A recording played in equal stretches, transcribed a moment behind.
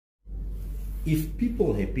if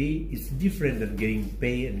people happy, it's different than getting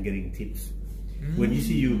paid and getting tips. When you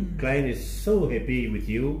see your client is so happy with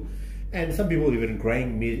you, and some people even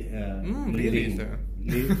crying, leaving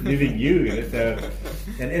you,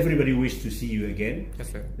 and everybody wish to see you again.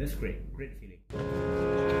 Yes, sir. That's great, great feeling.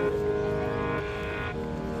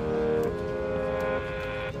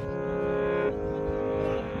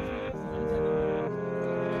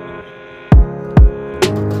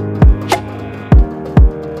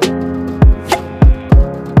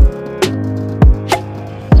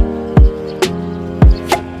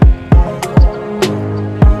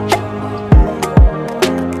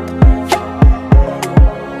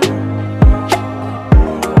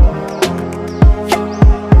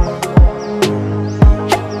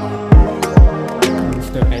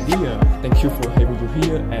 Thank you for having you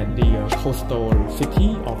here at the coastal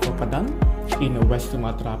city of Padang in West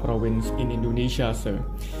Sumatra province in Indonesia, sir.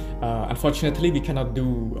 Unfortunately, we cannot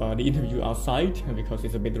do the interview outside because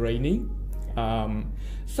it's a bit rainy.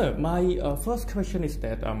 Sir, my first question is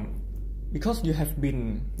that because you have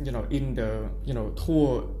been, in the,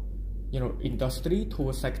 tour, industry,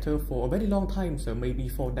 tour sector for a very long time, sir, maybe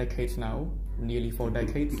 4 decades now, nearly 4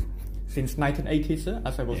 decades, since 1980, sir,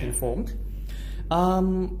 as I was informed.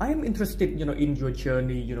 I am interested, in your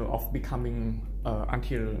journey, of becoming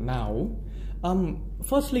until now.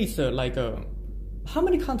 Firstly, sir, how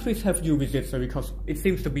many countries have you visited, sir? Because it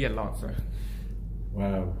seems to be a lot, sir.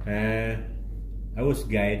 Wow, I was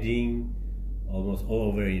guiding almost all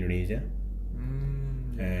over Indonesia,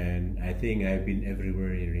 and I think I've been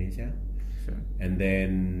everywhere in Indonesia. Sure. And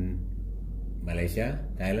then Malaysia,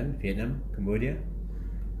 Thailand, Vietnam, Cambodia,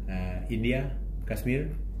 India,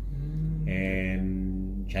 Kashmir.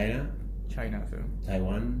 And China, sir.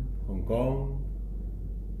 Taiwan, Hong Kong,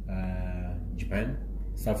 Japan,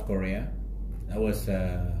 South Korea. That was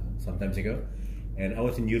some time ago, and I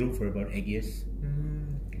was in Europe for about 8 years,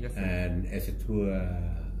 yes, sir. And as a tour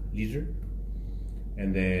leader.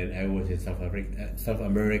 And then I was in South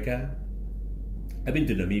America. I've been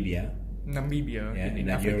to Namibia, yeah, in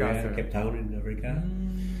Africa, Nigeria, Cape Town in Africa,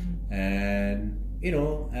 and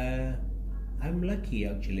I'm lucky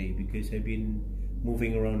actually because I've been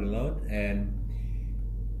moving around a lot, and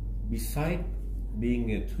beside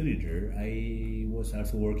being a tour leader, I was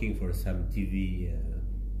also working for some TV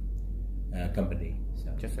company.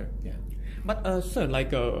 So, yes, sir. Yeah. But sir,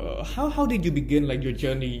 how did you begin your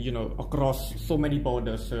journey, across so many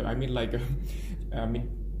borders, sir? I mean,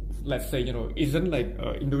 let's say, isn't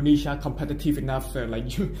Indonesia competitive enough, sir?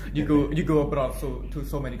 You go abroad to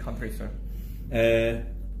so many countries, sir.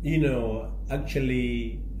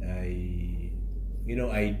 Actually,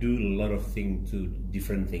 I do a lot of things to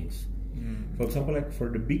different things. For example, for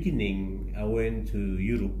the beginning, I went to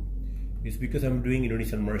Europe. It's because I'm doing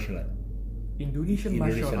Indonesian martial art. Indonesian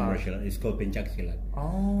martial art. It's called pencaksilat.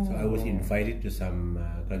 Oh. So I was invited to some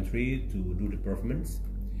country to do the performance.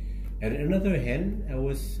 And on the other hand, I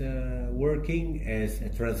was working as a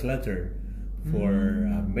translator for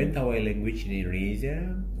Mentawai language in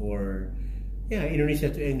Indonesia, or Indonesia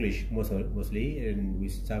to English mostly, and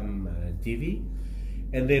with some TV.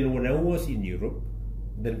 And then when I was in Europe,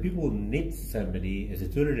 then people need somebody as a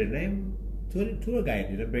tour leader, and I'm tour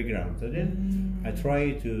guide in the background. So then I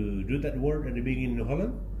try to do that work at the beginning in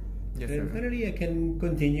Holland. Yes, and sir. finally I can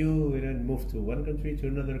continue and move to one country to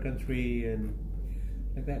another country and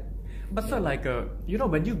like that. But sir,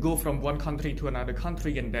 when you go from one country to another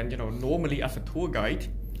country, and then normally as a tour guide,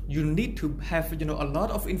 you need to have a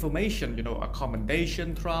lot of information,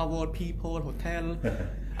 accommodation, travel, people, hotel.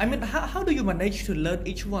 I mean, how do you manage to learn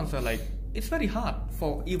each one, sir? It's very hard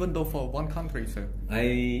even though for one country, sir.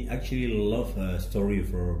 I actually love a story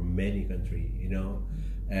for many countries,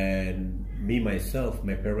 and me myself,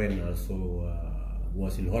 my parents also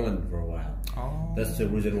was in Holland for a while. Oh. That's the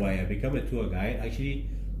reason why I become a tour guide. Actually,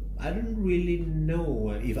 I don't really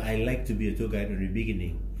know if I like to be a tour guide in the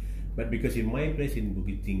beginning, but because in my place in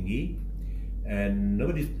Bukit Tinggi, and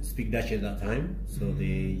nobody speak Dutch at that time, so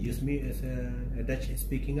they used me as a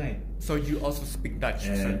Dutch-speaking guide. So you also speak Dutch,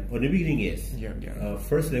 sir? On the beginning, yes. Yeah.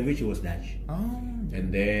 First language was Dutch. Oh.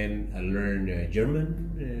 And then I learned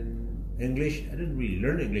German and English. I didn't really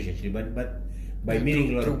learn English actually, but by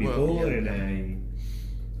meeting a lot of people, and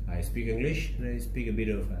I speak English, and I speak a bit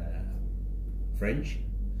of French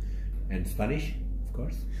and Spanish, of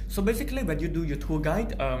course. So basically, when you do your tour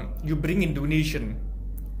guide, you bring Indonesian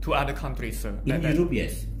to other countries, sir? In Europe,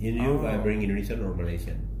 yes. In Europe, I bring Indonesian or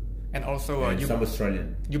Malaysian. And also and some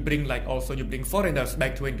Australian. You bring foreigners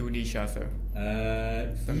back to Indonesia, sir.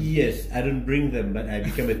 Yes, I don't bring them, but I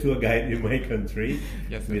become a tour guide in my country.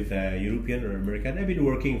 Yes, sir. With European or American. I've been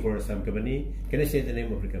working for some company. Can I say the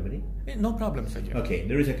name of the company? No problem, sir. Yeah. Okay,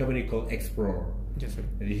 there is a company called Explore. Yes, sir.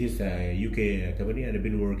 This is a UK company, and I've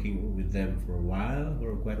been working with them for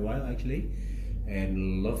quite a while actually,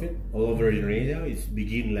 and love it. All over Indonesia. It's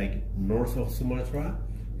begin like north of Sumatra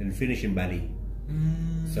and finish in Bali.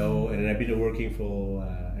 So, and I've been working for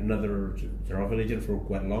another travel agent for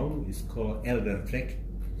quite long. It's called Elder Trek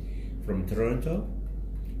from Toronto,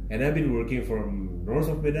 and I've been working from north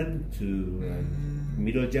of Medan to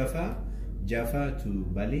Middle Java, Java to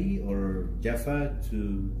Bali, or Java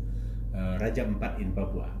to Raja Ampat in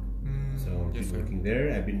Papua. So I've been working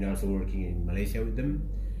there. I've been also working in Malaysia with them,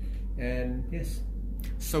 and yes.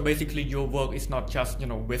 So basically, your work is not just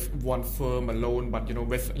with one firm alone, but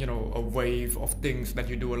with a wave of things that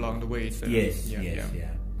you do along the way. So, yes.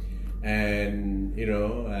 And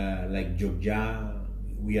like Jogja,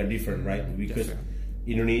 we are different, right? Because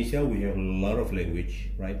Indonesia, we have a lot of language,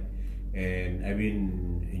 right? And I've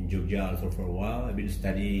been in Jogja also for a while. I've been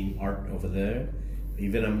studying art over there.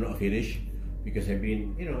 Even I'm not finished because I've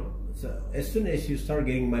been, so as soon as you start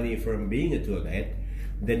getting money from being a tour guide,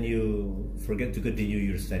 then you forget to continue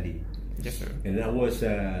your study. Yes, sir. And I was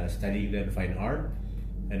studying then fine art,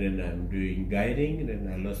 and then I'm doing guiding, and then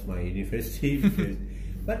I lost my university.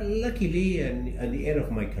 But luckily, and at the end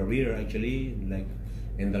of my career, actually, like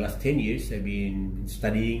in the last 10 years, I've been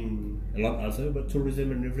studying a lot also about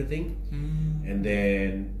tourism and everything. And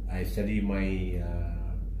then I studied my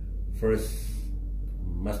first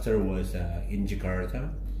master was in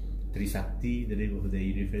Jakarta, Trisakti, the name of the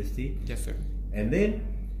university. Yes, sir. And then,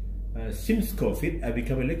 since COVID, I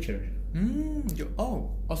become a lecturer.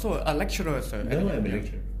 Also a lecturer, sir. No, I'm a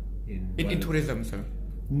lecturer. In tourism, sir?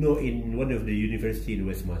 No, in one of the university in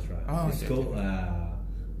West Sumatra. It's called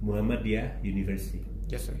Muhammadiyah University.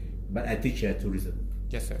 Yes, sir. But I teach tourism.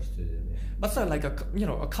 Yes, sir. But sir, like a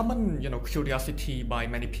common curiosity by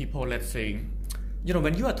many people, let's say,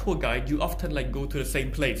 when you are a tour guide, you often go to the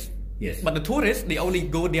same place. Yes. But the tourists, they only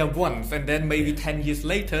go there once, and then maybe 10 years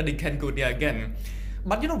later, they can go there again.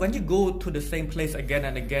 But when you go to the same place again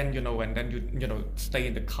and again, and then you stay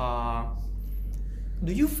in the car,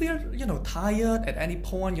 do you feel, tired at any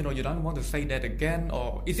point? You don't want to say that again?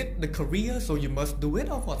 Or is it the career, so you must do it,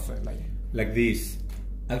 or what's it like? Like this.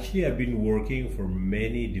 Actually, I've been working for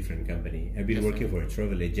many different companies. I've been working for a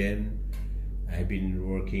travel agent. I've been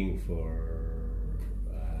working for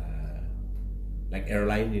like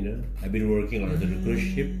airline, I've been working on a cruise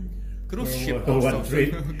ship. One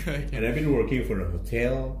trip. Okay. And I've been working for a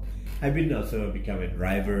hotel. I've been also become a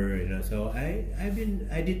driver, so I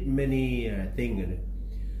did many things.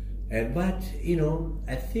 But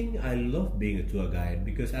I think I love being a tour guide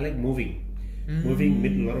because I like moving,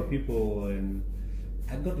 meet a lot of people, and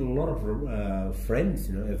I got a lot of friends,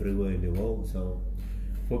 everywhere in the world. So,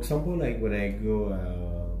 for example, like when I go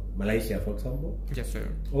Malaysia, for example. Yes,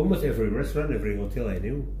 sir. Almost every restaurant, every hotel I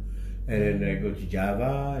knew. And then I go to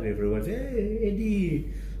Java, and everyone says, "Hey,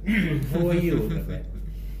 Eddie, how are you?"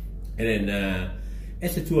 And then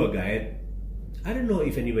as a tour guide, I don't know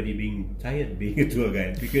if anybody being tired being a tour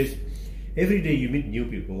guide, because every day you meet new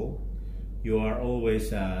people, you are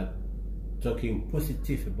always talking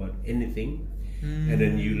positive about anything, and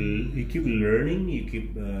then you keep learning, you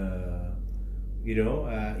keep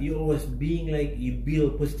you always being like, you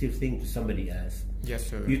build positive thing to somebody else. Yes,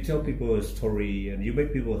 sir. You tell people a story and you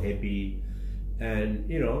make people happy, and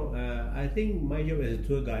I think my job as a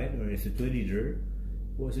tour guide or as a tour leader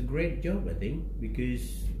was a great job, I think,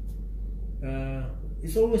 because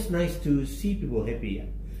it's always nice to see people happy.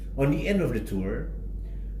 On the end of the tour,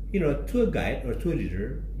 tour guide or tour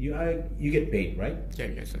leader, you get paid, right? Yeah,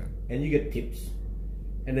 yes, sir. And you get tips,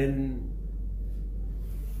 and then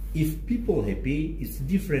if people happy, it's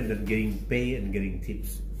different than getting paid and getting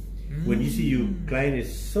tips. When you see your client is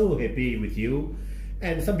so happy with you,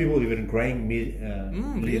 and some people even crying, leaving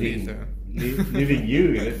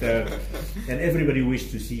you, and everybody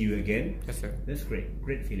wish to see you again. Yes, sir. That's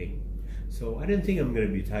great feeling. So I don't think I'm gonna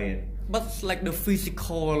be tired. But like the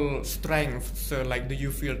physical strength, sir, like do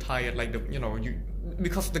you feel tired? Like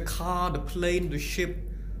because the car, the plane, the ship,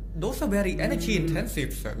 those are very energy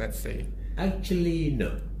intensive, sir, let's say. Actually,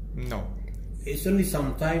 no. No. It's only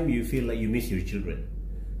sometimes you feel like you miss your children.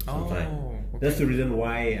 Sometimes. Oh, okay. That's the reason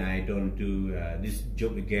why I don't do this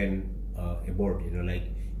job again abroad, like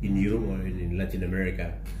in Europe or in Latin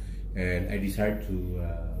America. And I decided to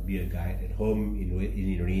be a guide at home in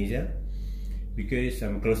Indonesia because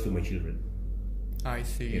I'm close to my children. I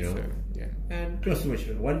see, sir. Yeah. And not close to much.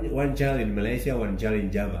 One child in Malaysia, one child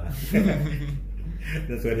in Java.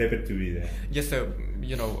 That's what happened to me there. Yes, sir.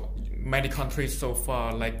 Many countries so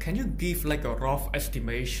far. Like, can you give like a rough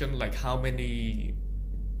estimation, like how many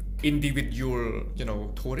individual,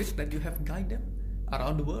 tourists that you have guided them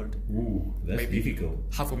around the world? Ooh, that's maybe difficult.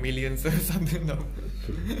 500,000 or something. No.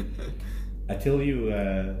 I tell you,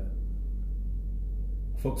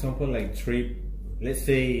 for example, like let's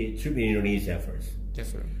say trip in Indonesia first.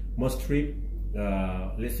 Yes, sir. Most trip,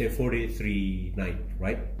 let's say 4 days, 3 nights,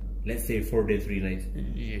 right? Let's say 4 days, 3 nights,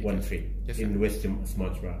 one trip in West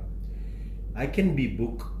Sumatra. I can be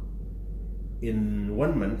booked in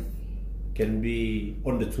 1 month, can be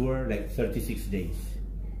on the tour like 36 days.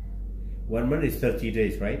 1 month is 30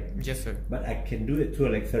 days, right? Yes, sir. But I can do a tour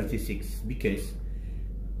like 36 because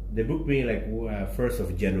they booked me like 1st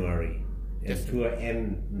of January and tour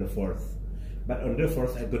end on the 4th. But on the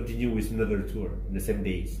 4th, I continue with another tour in the same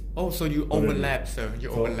days. Oh, so you overlap, sir.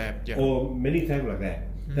 You overlap, yeah. Or many times like that.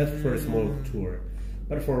 That's for a small tour.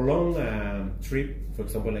 But for a long trip, for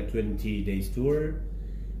example, like 20 days tour,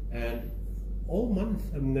 and all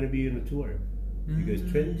month I'm gonna be on a tour. Because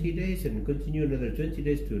 20 days and continue another 20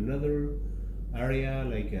 days to another area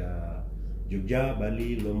like Jogja,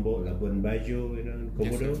 Bali, Lombok, Labuan Bajo,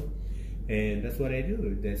 Komodo. Yes, and that's what I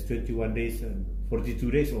do. That's 21 days and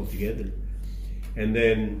 42 days altogether. And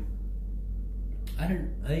then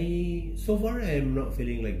so far I am not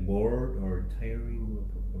feeling like bored or tiring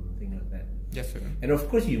or something like that. Yes, sir. And of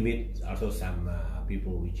course you meet also some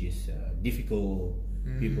people which is difficult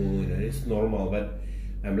people, it's normal, but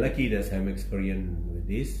I'm lucky that I'm experienced with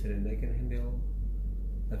this and I can handle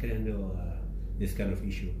this kind of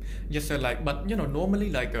issue. Yes, sir. Like, but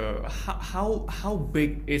normally, like, how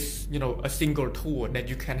big is a single tour that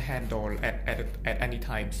you can handle at any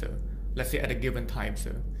time, sir? Let's say at a given time,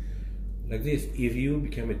 sir. Like this, if you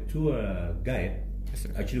become a tour guide,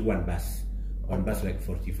 actually one bus like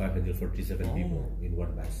 45 until 47 people in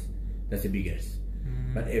one bus. That's the biggest.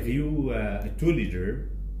 But if you a tour leader,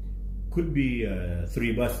 could be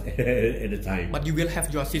 3 buses at a time. But you will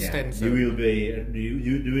have your assistant. Yeah, you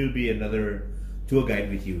will be another tour guide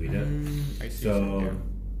with you, I see. So,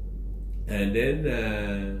 and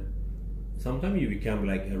then sometimes you become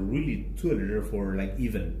like a really tour leader for like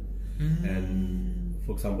event. And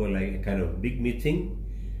for example, like a kind of big meeting,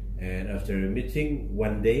 and after a meeting,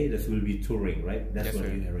 one day that will be touring, right? That's what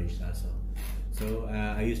you arrange also. So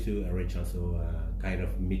I used to arrange also kind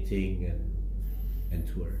of meeting and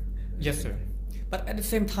tour. Yes, sir. But at the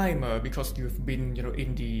same time, because you've been,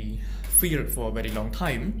 in the field for a very long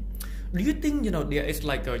time, do you think, there is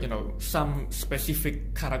like, some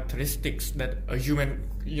specific characteristics that a human,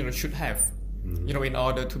 should have, in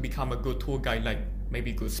order to become a good tour guide, like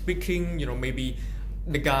maybe good speaking, maybe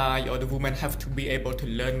the guy or the woman have to be able to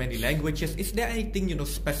learn many languages. Is there anything,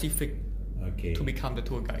 specific to become the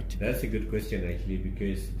tour guide? That's a good question actually,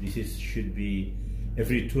 because should be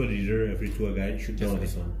every tour leader, every tour guide should know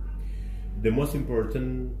this one. The most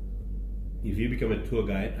important, if you become a tour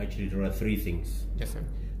guide, actually there are 3 things. Yes, sir.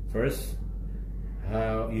 First,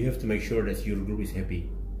 you have to make sure that your group is happy.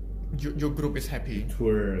 Your group is happy.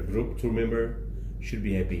 Tour member should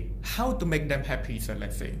be happy. How to make them happy, sir?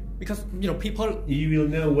 Let's say, because people. You will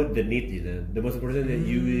know what the need is. The most important that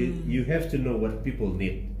you have to know what people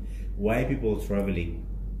need, why people traveling,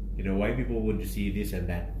 why people want to see this and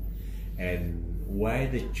that, and why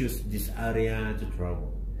they choose this area to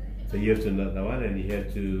travel. So you have to know that one, and you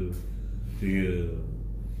have to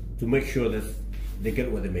make sure that they get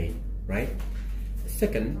what they mean, right?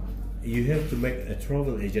 Second, you have to make a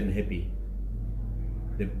travel agent happy.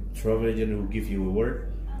 The travel agent will give you a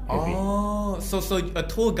word. Happy. Oh, so a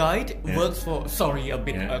tour guide works for. Sorry, a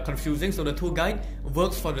bit confusing. So the tour guide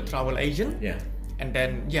works for the travel agent. Yeah. And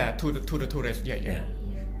then to the tourist. Yeah.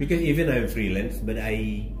 Because even I'm freelance, but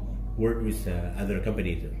I work with other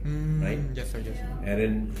companies, right? Yes, sir. And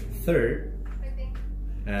then third,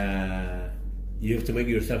 you have to make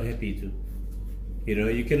yourself happy too.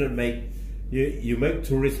 You cannot make you make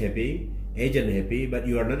tourists happy, agent happy, but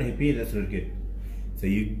you are not happy. That's not good. So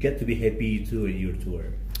you get to be happy too in your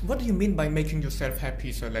tour. What do you mean by making yourself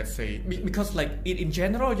happy, sir? Let's say because like in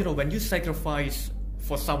general, when you sacrifice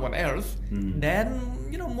for someone else, then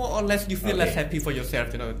more or less you feel less happy for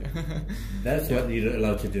yourself. That's what you're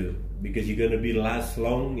allowed to do, because you're gonna be last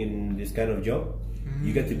long in this kind of job.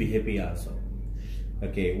 You got to be happy also.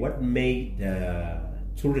 Okay, what made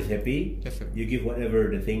tourists happy? Yes, sir. You give whatever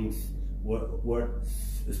the things,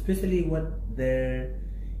 especially what they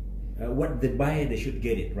buy, they should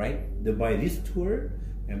get it, right? They buy this tour,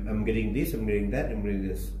 I'm getting this, I'm getting that, I'm getting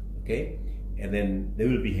this, okay, and then they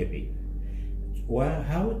will be happy. well,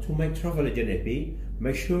 how to make travel agent happy,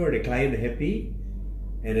 make sure the client happy,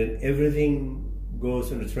 and then everything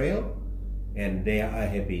goes on the trail, and they are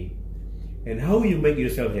happy. And how you make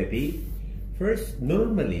yourself happy? First,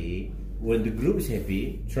 normally, when the group is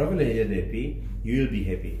happy, travel agent happy, you will be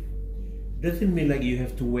happy. Doesn't mean like you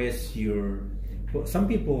have to waste your. Well, some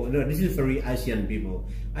people, no, this is very Asian people.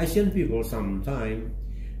 Asian people sometimes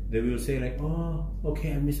they will say like, oh,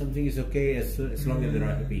 okay, I miss something, it's okay as long as they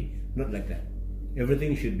are happy. Not like that.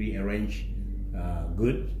 Everything should be arranged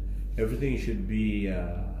good. Everything should be,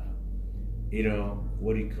 you know,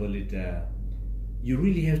 what do you call it? You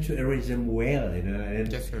really have to arrange them well, you know,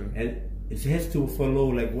 and it has to follow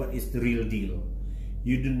like what is the real deal.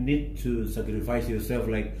 You don't need to sacrifice yourself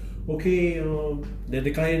like, okay, then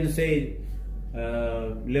the client say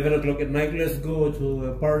 11 o'clock at night, let's go to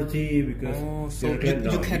a party because so you can't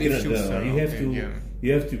refuse.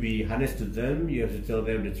 You have to be honest to them. You have to tell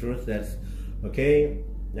them the truth. That's okay.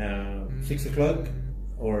 6 o'clock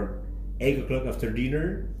or 8 o'clock after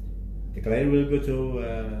dinner, the client will go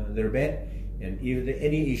to their bed. And if there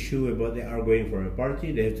any issue about they are going for a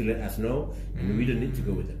party, they have to let us know, and we don't need to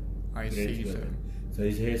go with them. I see, sir. So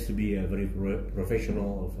it has to be a very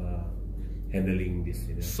professional of handling this.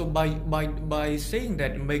 You know. So by saying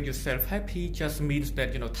that make yourself happy just means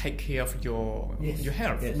that, you know, take care of your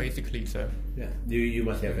health, basically, sir. Yeah, you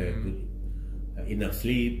must have a good enough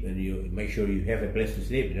sleep, and you make sure you have a place to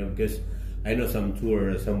sleep. You know, because I know some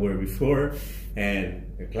tour somewhere before, and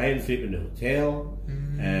the client sleep in the hotel,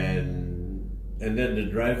 and then the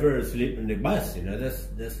driver sleep in the bus. You know,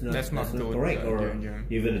 that's not correct. Or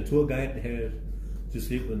even the tour guide has to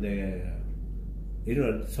sleep on the. You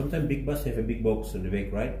know, sometimes big bus have a big box on the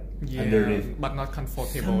back, right? Yeah, but not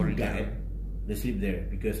comfortable. Some guy, they sleep there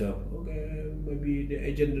because of maybe the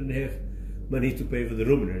agent don't have money to pay for the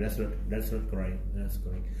room. That's not correct. That's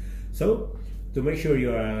correct. So to make sure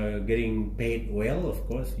you are getting paid well, of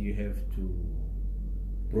course, you have to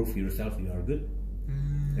prove yourself you are good,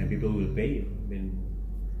 and people will pay you. I mean,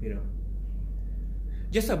 you know.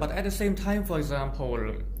 Yes, sir. But at the same time, for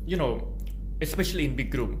example, you know, especially in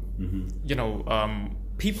big group, you know,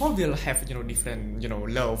 people will have, you know, different, you know,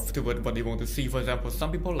 love toward what they want to see. For example,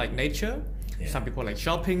 some people like nature, some people like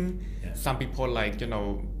shopping, some people like, you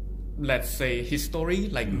know, let's say history.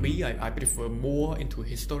 Like me, I prefer more into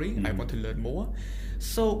history. I want to learn more.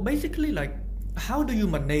 So basically, like, how do you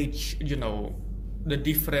manage, you know, the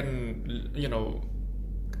different, you know,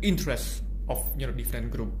 interests of, you know,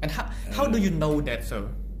 different group, and how do you know that, sir?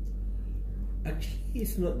 Actually,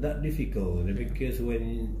 it's not that difficult because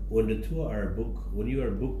when the tour are booked, when you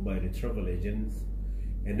are booked by the travel agents,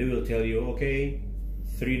 and they will tell you, okay,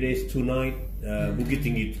 3 days 2 nights Bukit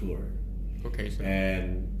Tinggi tour. Okay, sir.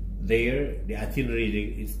 And there the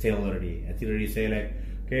itinerary is tell already. Itinerary say like,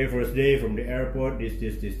 okay, first day from the airport, this,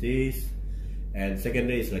 and second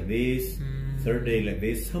day is like this, third day like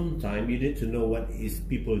this. Sometimes you need to know what is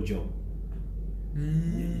people job.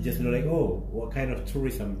 You just know like, oh, what kind of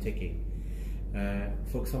tourism I'm taking.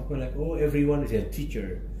 For example, like, oh, everyone is a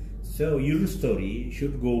teacher, so your story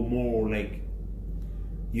should go more like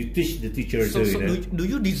you teach the teacher. So do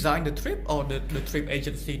you design the trip, or the trip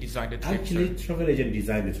agency design the trip? Actually, travel agent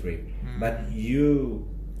design the trip, but you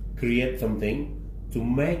create something to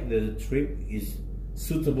make the trip is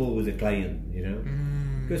suitable with the client. You know,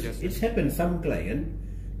 because it's happened some client.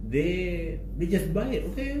 They just buy it.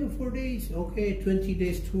 Okay, 4 days. Okay, 20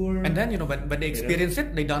 days tour. And then, you know, when they experience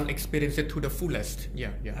it, they don't experience it to the fullest.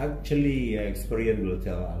 Yeah. Actually, experience will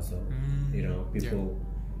tell also. You know, people.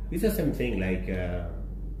 It's the same thing. Like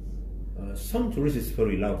some tourists is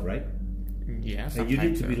very loud, right? Yeah. And you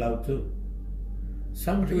need to be loud too.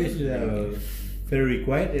 Some tourists are very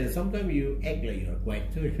quiet, and sometimes you act like you're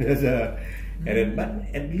quiet too. But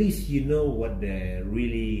at least you know what they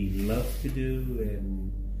really love to do,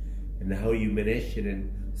 and how you manage it. And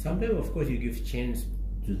sometimes, of course, you give chance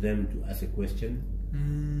to them to ask a question.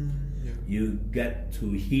 You got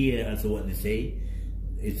to hear also what they say.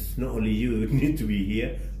 It's not only you need to be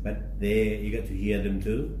here, but you got to hear them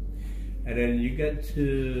too. And then you got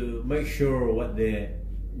to make sure what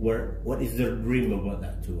is their dream about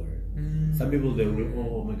that tour. Some people,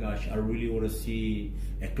 oh my gosh, I really want to see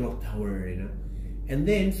a clock tower, you know. And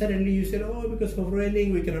then suddenly you said, oh, because of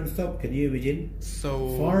raining, we cannot stop. Can you imagine?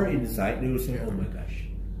 So far inside, they will say, oh my gosh,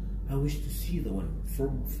 I wish to see the one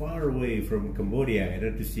from far away from Cambodia,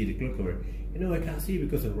 and to see the clock tower. You know, I can't see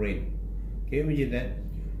because of rain. Can you imagine that?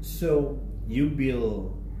 So you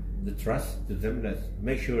build the trust to them, that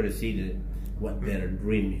make sure they see what their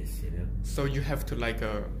dream is. You know. So you have to like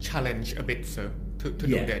challenge a bit, sir, to do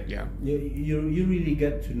that. Yeah. You really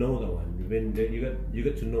get to know the one. When you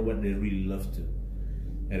got to know what they really love to.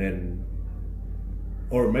 and then,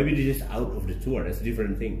 or maybe they're just out of the tour. That's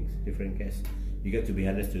different things, different case. You got to be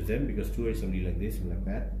honest with them because tour is only like this and like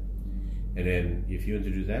that. And then if you want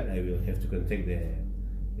to do that, I will have to contact the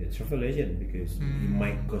travel agent because it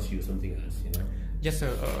might cost you something else, you know. Yes,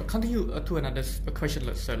 sir. Continue to another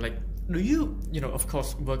question, sir. Like, do you, of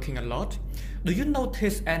course, working a lot, do you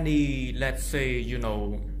notice any, let's say,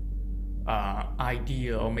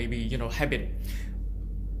 idea or maybe, habit?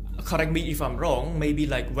 Correct me if I'm wrong, maybe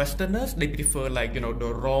like Westerners, they prefer like,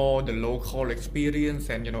 the raw, the local experience,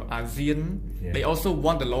 and, ASEAN, they also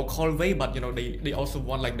want the local way, but, they also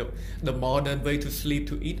want like the modern way to sleep,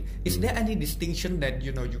 to eat. Is there any distinction that,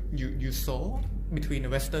 you saw between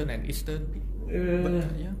Western and Eastern people?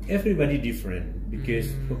 Everybody different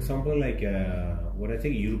because, for example, like when I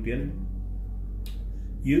think European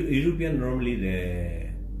normally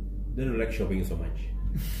they don't like shopping so much.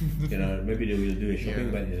 Maybe they will do a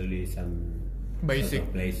shopping, but it's only some basic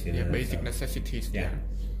place, basic necessities. Yeah.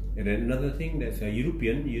 And then another thing that's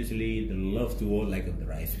European usually they love to walk like on the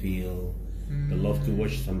rice field. They love to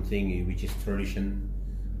watch something which is tradition.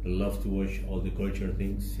 They love to watch all the cultural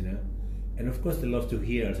things, And of course, they love to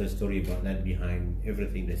hear the story about that behind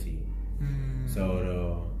everything they see.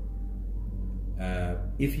 So,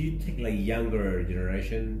 if you take like younger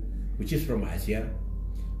generation, which is from Asia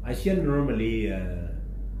normally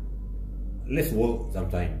less walk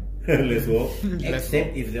sometimes, less walk.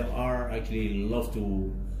 Except if they are actually love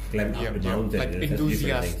to climb up the mountain,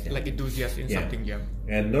 like enthusiasts in something.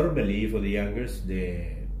 And normally for the youngers,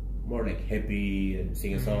 they more like happy and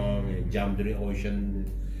sing a song and jump to the ocean.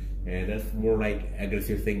 And that's more like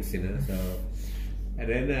aggressive things, So, and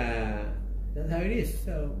then that's how it is.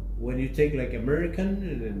 So when you take like American,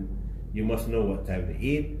 and then you must know what time they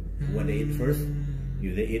eat, what they eat first.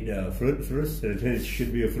 If they eat fruit first, then it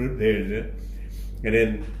should be a fruit there. And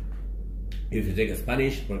then if you take a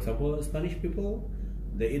Spanish, for example, Spanish people,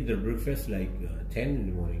 they eat their breakfast like 10 in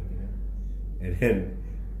the morning. And then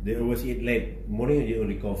they always eat late. Morning you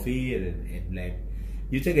only coffee and then eat late.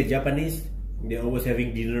 You take a Japanese, they're always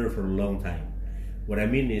having dinner for a long time. What I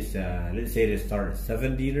mean is, let's say they start at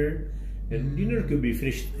 7 dinner, and dinner could be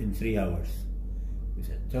finished in 3 hours. We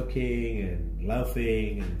said talking and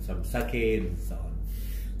laughing and some sake and so on.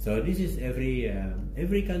 So this is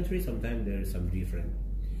every country. Sometimes there is some different.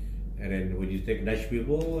 And then when you take Dutch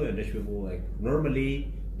people like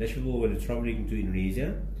normally Dutch people when they're traveling to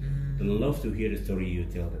Indonesia, they love to hear the story you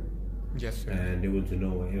tell them. Yes, sir. And they want to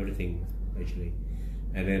know everything actually.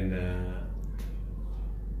 And then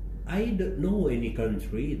I don't know any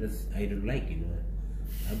country that I don't like,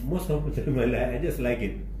 most of the time I just like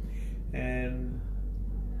it. And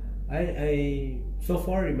I so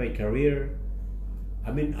far in my career,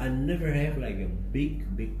 I mean, I never have like a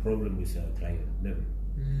big problem with a client, never.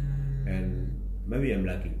 And maybe I'm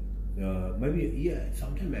lucky.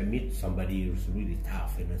 Sometimes I meet somebody who's really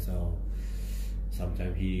tough, so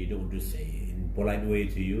sometimes he don't just say in polite way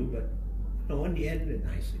to you, but on the end, it's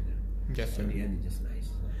nice. Yes, sir. On the end, it's just nice.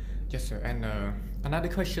 Yes, sir. And another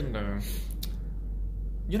question,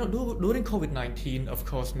 during COVID-19, of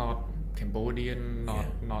course, not Cambodian,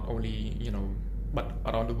 not only, but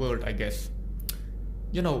around the world, I guess.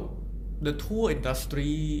 The tour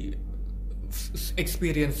industry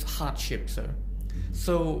experienced hardships, sir.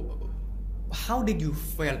 So, how did you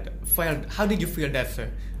feel? How did you feel that,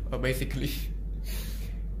 sir? Basically,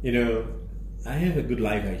 I have a good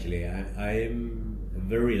life actually. I am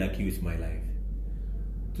very lucky with my life.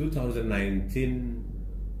 2019,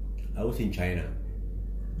 I was in China.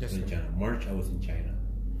 Yes, in China. March, I was in China,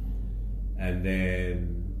 and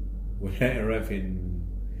then when I arrived in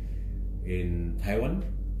Taiwan,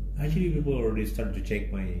 actually people already started to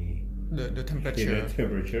check my the temperature.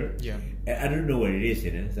 Temperature. Yeah. I don't know what it is,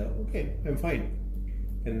 So okay, I'm fine.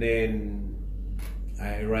 And then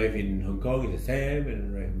I arrived in Hong Kong, it's the same,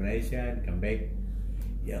 and arrived in Malaysia and come back.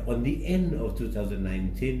 Yeah, on the end of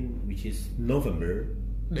 2019, which is November,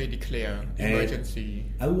 they declare emergency.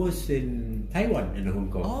 I was in Taiwan and Hong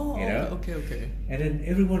Kong. Oh, okay. And then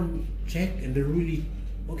everyone checked, and they're really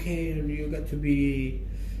okay. And you got to be.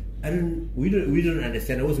 We don't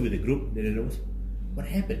understand. I was with a group. They don't know what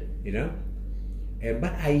happened.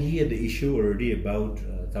 But I hear the issue already about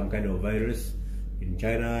some kind of virus in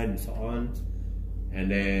China and so on. And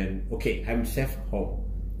then I'm safe home.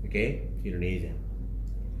 Indonesia.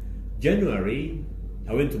 January,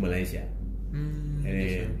 I went to Malaysia.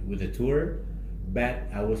 And with a tour, but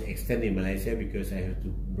I was extending Malaysia because I have to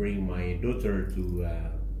bring my daughter to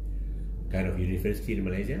kind of university in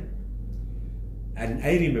Malaysia. And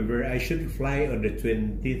I remember I should fly on the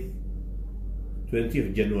 20th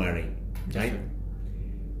of January, right?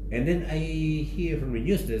 And then I hear from the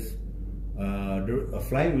news that a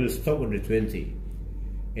flight will stop on the 20th.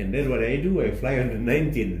 And then what I do, I fly on the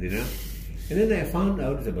 19th, you know. And then I found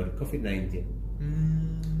out about COVID-19.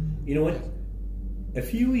 You know what? A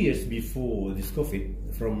few years before this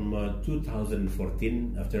COVID, from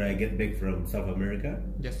 2014, after I get back from South America.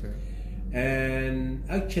 Yes, sir. And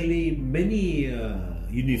actually, many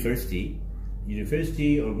university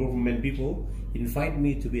or government people invite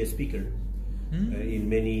me to be a speaker in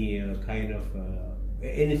many kind of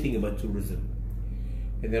anything about tourism.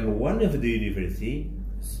 And then one of the university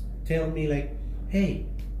tell me like, hey,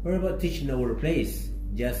 what about teaching our place?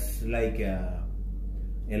 Just like a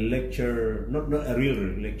lecture, not a real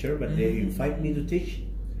lecture, but they invite me to teach.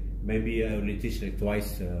 Maybe I only teach like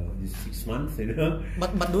twice in 6 months, you know.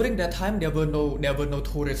 But during that time, there were no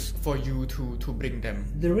tourists for you to bring them.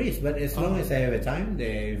 There is, but as long as I have a time,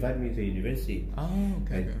 they invite me to university. Oh,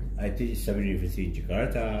 okay. I teach some university in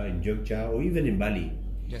Jakarta, in Jogja, or even in Bali.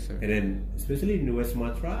 Yes, sir. And then, especially in West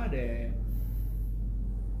Sumatra, they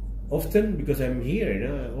often, because I'm here, you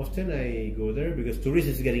know, often I go there because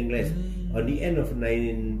tourists is getting less. On the end of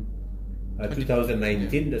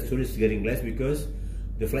 2019, the tourists is getting less because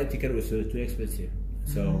the flight ticket was too expensive.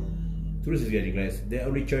 So tourists is getting less. The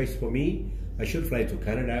only choice for me, I should fly to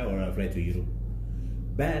Canada or I fly to Europe.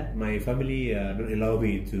 But my family don't allow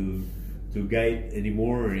me to guide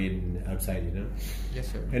anymore in outside, you know. Yes,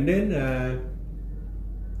 sir. And then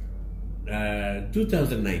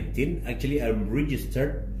 2019, actually I'm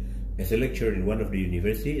registered as a lecturer in one of the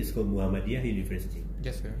universities. It's called Muhammadiyah University.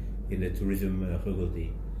 Yes, sir. In the tourism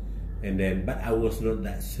faculty. And then, but I was not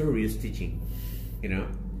that serious teaching, you know.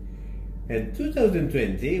 And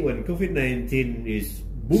 2020, when COVID-19 is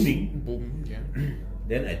booming,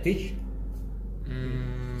 then I teach.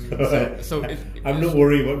 So I'm not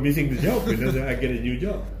worried about missing the job because I get a new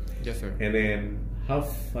job. Yes, sir. And then half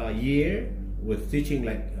a year with teaching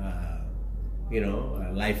like, you know,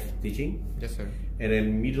 live teaching. Yes, sir. And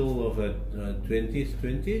then middle of the 20s,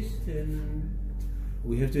 and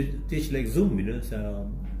we have to teach like Zoom, you know, so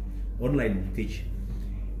online teach.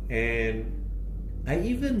 And I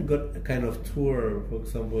even got a kind of tour, for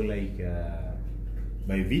example, like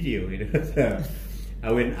by video, you know. So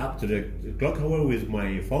I went up to the clock tower with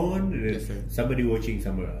my phone, and yes, somebody watching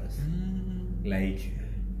somewhere else. Like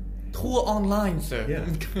tour online, sir. Yeah,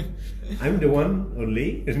 I'm the one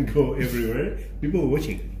only and go everywhere. People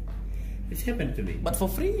watching. It's happened to me. But for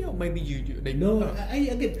free, or maybe they no,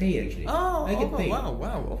 I get paid actually. I get paid. Wow,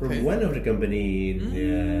 okay. From one of the company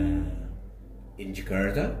in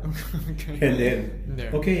Jakarta. Okay. And then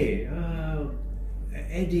okay,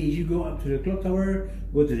 Eddie, you go up to the clock tower,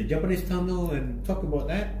 go to the Japanese tunnel, and talk about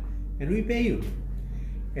that, and we pay you.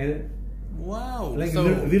 And wow, like so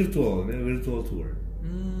virtual tour.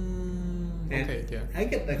 Okay, yeah. I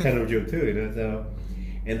get that kind of job too, you know. So,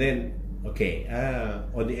 and then okay,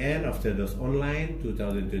 on the end after those online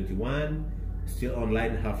 2021, still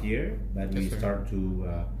online half year, but we start to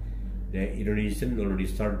the Indonesian already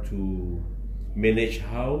start to manage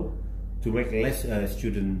how to make less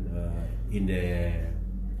student in the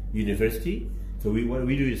university. So what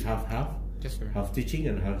we do is half half teaching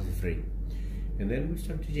and half free, and then we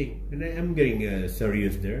start teaching, and I'm getting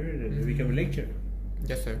serious there and become a lecturer.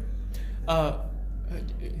 Yes, sir.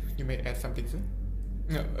 You may add something, sir.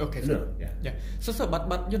 No, okay. So, no, yeah. So,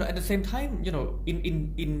 but you know, at the same time, you know,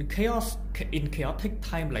 in chaotic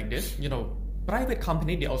time like this, you know, private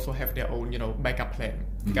company they also have their own, you know, backup plan.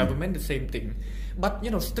 Government the same thing. But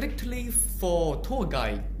you know, strictly for tour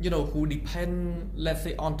guide, you know, who depend, let's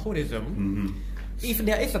say, on tourism. If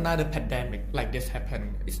there is another pandemic like this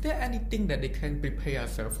happen, is there anything that they can prepare,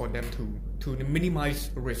 sir, for them to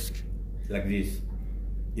minimize risk? Like this,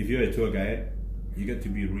 if you're a tour guide, you got to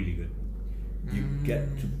be really good. You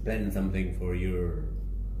get to plan something for your,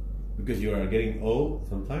 because you are getting old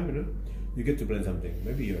sometime, you know, you get to plan something.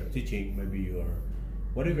 Maybe you are teaching, maybe you are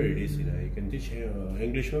whatever it is, you know, you can teach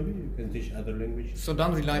English, maybe you can teach other language. So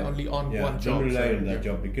don't rely only on one job. Don't rely on that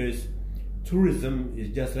job, because tourism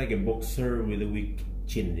is just like a boxer with a weak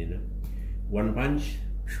chin, you know. One punch,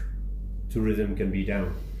 tourism can be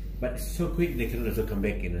down, but so quick they can also come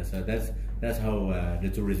back, you know. So that's how the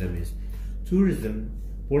tourism is. Tourism,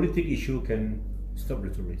 politic issue can stop the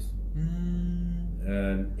tourists.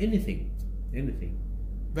 Anything.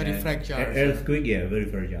 Very fragile. Earthquake, very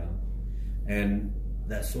fragile, and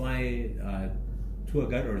that's why tour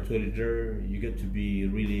guide or tour leader, you get to be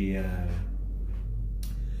really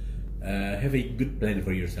have a good plan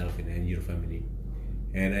for yourself and your family.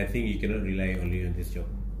 And I think you cannot rely only on this job.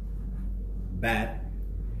 But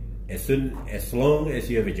as long as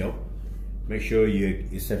you have a job, make sure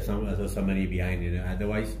you save some money behind, you know.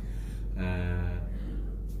 Otherwise,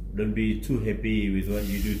 don't be too happy with what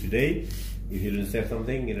you do today if you don't save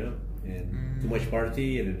something, you know. And too much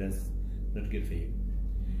party, and that's not good for you.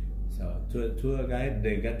 So tour guide,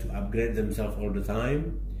 they got to upgrade themselves all the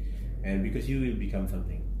time, and because you will become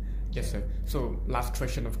something. Yes, sir. So last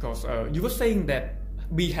question, of course. You were saying that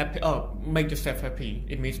be happy, make yourself happy.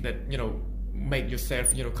 It means that, you know, make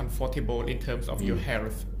yourself, you know, comfortable in terms of your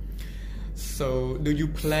health. So do you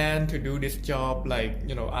plan to do this job, like,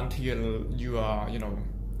 you know, until you are, you know,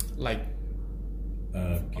 like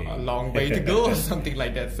a long way to go or something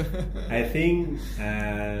like that? I think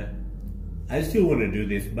I still want to do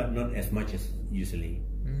this, but not as much as usually.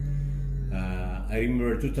 I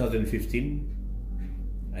remember 2015.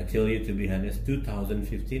 I tell you, to be honest,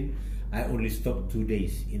 2015, I only stopped 2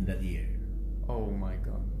 days in that year. Oh my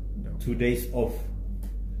God. No. 2 days off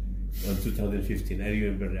on 2015. I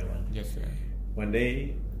remember that one. Yes, sir. One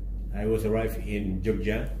day, I was arrived in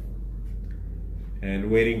Jogja and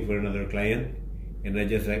waiting for another client, and I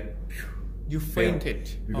just like... You fainted?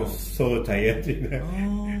 Because so tired, you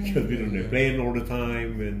know? Because we don't plane all the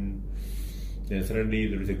time, and then suddenly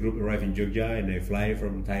there is a group arrive in Jogja, and I fly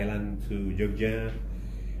from Thailand to Jogja.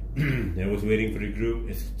 I was waiting for the group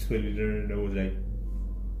as a tour leader, and I was like,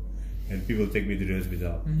 and people take me to the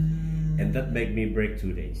hospital, and that made me break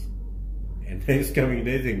 2 days. And next coming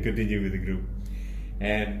days, and continue with the group.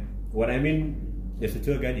 And what I mean, as a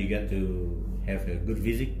tour guide, you got to have a good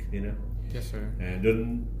physique, you know. Yes, sir. And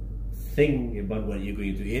don't think about what you're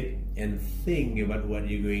going to eat, and think about what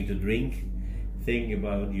you're going to drink. Think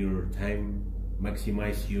about your time,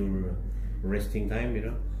 maximize your resting time, you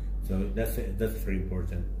know. So that's very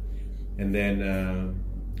important. And then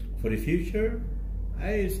for the future,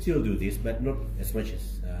 I still do this, but not as much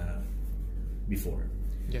as before.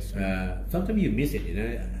 Yes, sir. Sometimes you miss it, you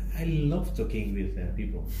know. I love talking with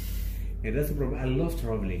people, and that's the problem. I love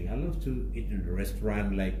traveling. I love to eat in a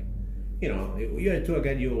restaurant, like, you know, you're a tour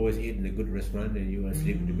guide, you always eat in a good restaurant, and you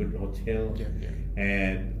sleep in a good hotel.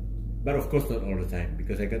 But of course not all the time,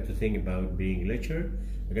 because I got to think about being a lecturer.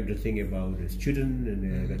 I got to think about the student,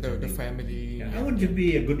 and I got to the think, family. Yeah, I want to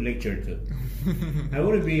be a good lecturer too. I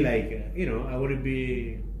want to be like, you know, I want to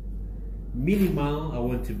be minimal. I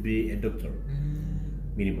want to be a doctor.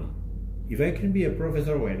 Minimal. If I can be a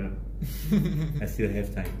professor, why not? I still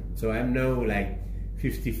have time. So I'm now like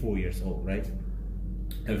 54 years old, right?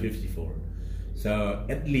 I'm 54. So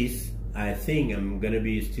at least I think I'm gonna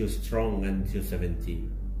be still strong until 70.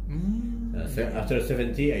 So after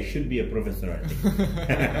 70, I should be a professor, I think.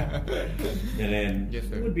 And then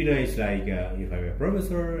it would be nice, like, if I'm a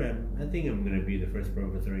professor, and I think I'm gonna be the first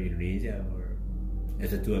professor in Indonesia, or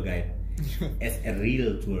as a tour guide, as a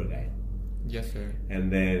real tour guide. Yes, sir.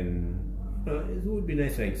 And then it would be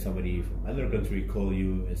nice, like somebody from other country call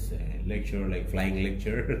you as a lecturer, like flying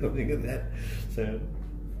lecturer or something like that. So,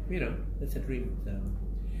 you know, that's a dream. So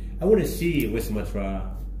I want to see West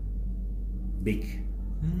Sumatra big.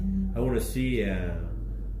 I want to see a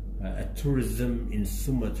tourism in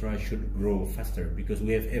Sumatra should grow faster, because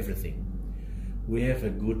we have everything. We have a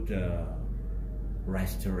good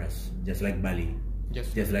rice terrace, just like Bali,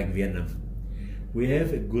 just like Vietnam. We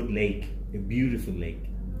have a good lake, a beautiful lake.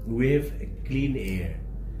 We have a clean air.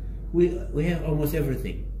 We have almost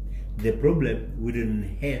everything. The problem, we don't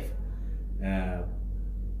have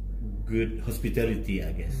good hospitality,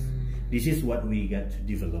 I guess. This is what we got to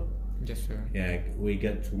develop. Yes, sir. Yeah, we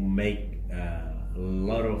got to make a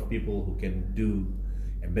lot of people who can do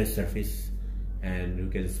a best service, and who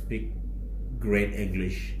can speak great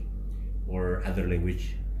English or other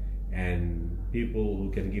language, and people who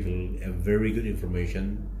can give a very good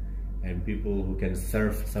information, and people who can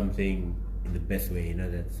serve something in the best way, you know.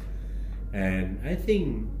 That's, and I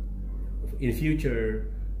think in future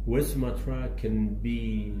West Sumatra can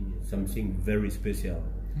be something very special.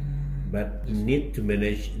 But need to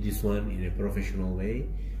manage this one in a professional way,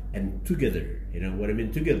 and together, you know what I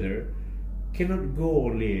mean. Together, cannot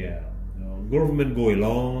go only government go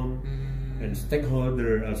alone, and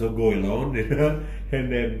stakeholder also go alone, you know,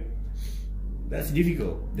 and then that's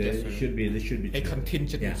difficult. There should be a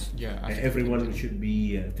contingent. Everyone should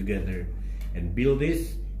be together and build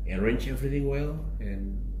this, arrange everything well,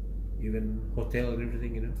 and even hotel and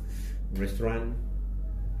everything, you know, restaurant.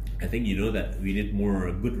 I think you know that we need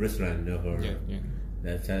more good restaurant.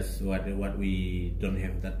 That's what we don't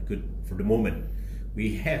have that good for the moment.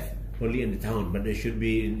 We have only in the town, but there should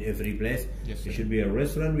be in every place. There should be a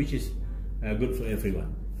restaurant which is good for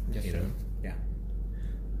everyone. You know? Yeah.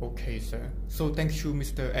 Okay, sir. So thank you,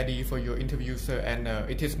 Mr. Eddi, for your interview, sir. And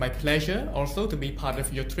it is my pleasure also to be part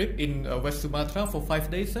of your trip in West Sumatra for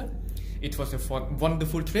 5 days, sir. It was a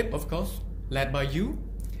wonderful trip, of course, led by you,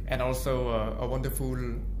 and also a wonderful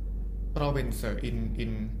province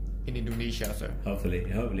in Indonesia, sir. Hopefully,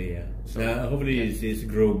 yeah. So, Hopefully it's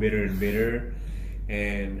grow better and better,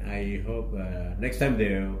 and I hope next time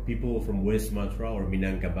the people from West Sumatra or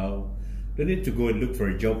Minangkabau don't need to go and look for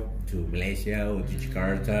a job to Malaysia or to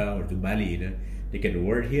Jakarta or to Bali. They can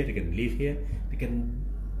work here, they can live here, they can.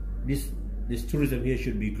 This tourism here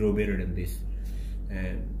should be grow better than this,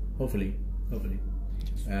 and hopefully,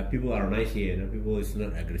 people are nice here. People is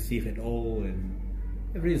not aggressive at all, and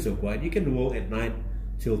everything's so quiet. You can walk at night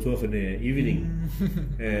till 12 in the evening,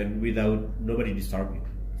 and without nobody disturb you.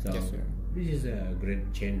 So yes, sir. This is a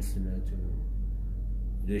great chance,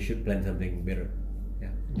 they should plan something better.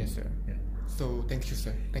 Yeah. Yes, sir. Yeah. So thank you,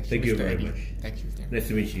 sir. Thank you Mr. very Eddi. much. Thank you. Nice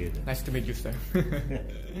to meet you. Nice to meet you, sir.